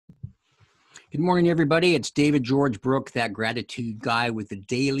Good morning, everybody. It's David George Brooke, that gratitude guy, with the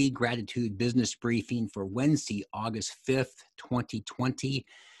daily gratitude business briefing for Wednesday, August 5th, 2020.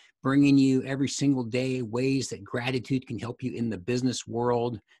 Bringing you every single day ways that gratitude can help you in the business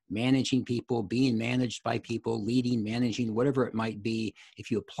world, managing people, being managed by people, leading, managing, whatever it might be.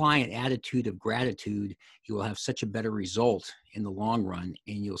 If you apply an attitude of gratitude, you will have such a better result in the long run,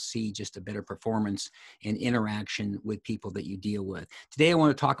 and you'll see just a better performance and interaction with people that you deal with. Today, I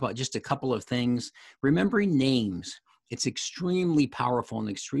want to talk about just a couple of things. Remembering names. It's extremely powerful and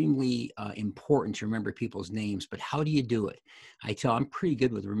extremely important to remember people's names, but how do you do it? I'm pretty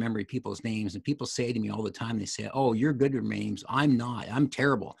good with remembering people's names, and people say to me all the time, they say, "Oh, you're good with names. I'm not. I'm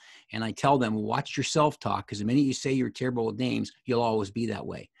terrible." And I tell them, watch your self-talk, because the minute you say you're terrible with names, you'll always be that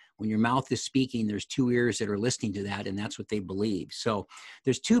way. When your mouth is speaking, there's two ears that are listening to that, and that's what they believe. So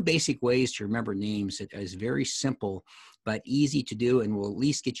there's two basic ways to remember names that is very simple but easy to do, and will at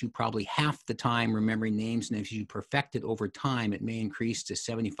least get you probably half the time remembering names. And if you perfect it over time, it may increase to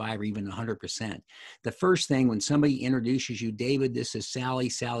 75 or even 100%. The first thing, when somebody introduces you, David, this is Sally.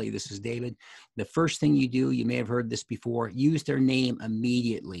 Sally, this is David. The first thing you do, you may have heard this before, use their name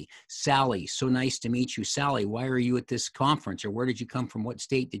immediately. Sally, so nice to meet you. Sally, why are you at this conference? Or where did you come from? What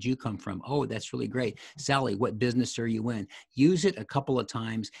state did you come from? Oh, that's really great. Sally, what business are you in? Use it a couple of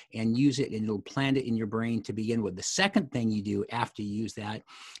times and use it, and it'll plant it in your brain to begin with. The second thing you do after you use that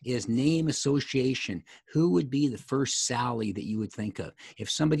is name association. Who would be the first Sally that you would think of? If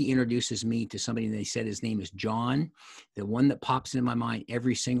somebody introduces me to somebody and they said his name is John, the one that pops into my mind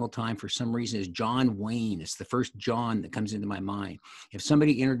every single time for some reason is John Wayne. It's the first John that comes into my mind. If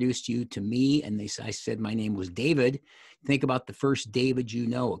somebody introduced you to me and I said my name was David, think about the first David you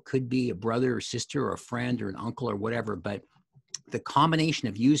know. It could be a brother or sister or a friend or an uncle or whatever, but the combination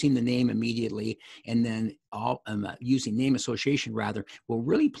of using the name immediately and then using name association rather will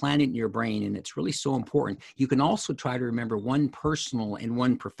really plant it in your brain, and it's really so important. You can also try to remember one personal and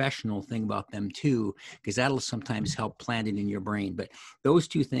one professional thing about them too, because that'll sometimes help plant it in your brain. But those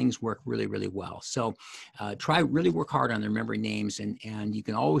two things work really, really well. So really work hard on remembering names, and you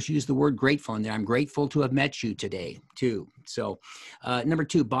can always use the word grateful in there. I'm grateful to have met you today too. So number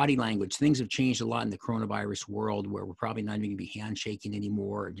two, body language. Things have changed a lot in the coronavirus world, where we're probably not even going to be handshaking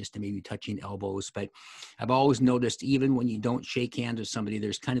anymore, or just maybe touching elbows. But I've always noticed, even when you don't shake hands with somebody,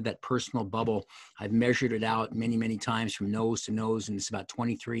 there's kind of that personal bubble. I've measured it out many, many times from nose to nose, and it's about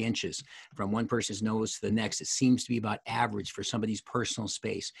 23 inches from one person's nose to the next. It seems to be about average for somebody's personal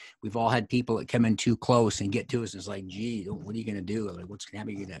space. We've all had people that come in too close and get to us, and it's like, gee, what are you going to do? Like, what's going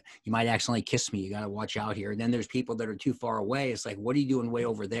to happen? You might accidentally kiss me. You got to watch out here. And then there's people that are too far away. It's like, what are you doing way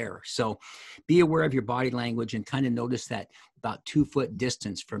over there? So be aware of your body language and kind of notice that about 2-foot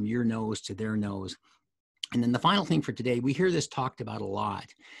distance from your nose to their nose. And then the final thing for today, we hear this talked about a lot.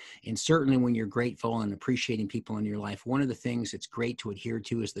 And certainly when you're grateful and appreciating people in your life, one of the things that's great to adhere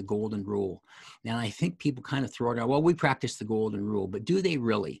to is the golden rule. Now, I think people kind of throw it out, well, we practice the golden rule, but do they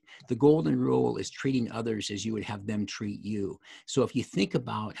really? The golden rule is treating others as you would have them treat you. So if you think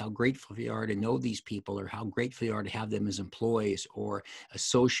about how grateful you are to know these people, or how grateful you are to have them as employees or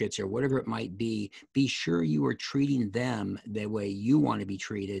associates or whatever it might be sure you are treating them the way you want to be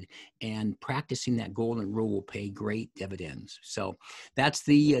treated, and practicing that golden rule will pay great dividends. So that's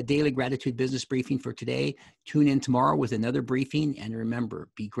the daily gratitude business briefing for today. Tune in tomorrow with another briefing, and remember,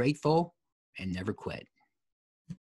 be grateful and never quit.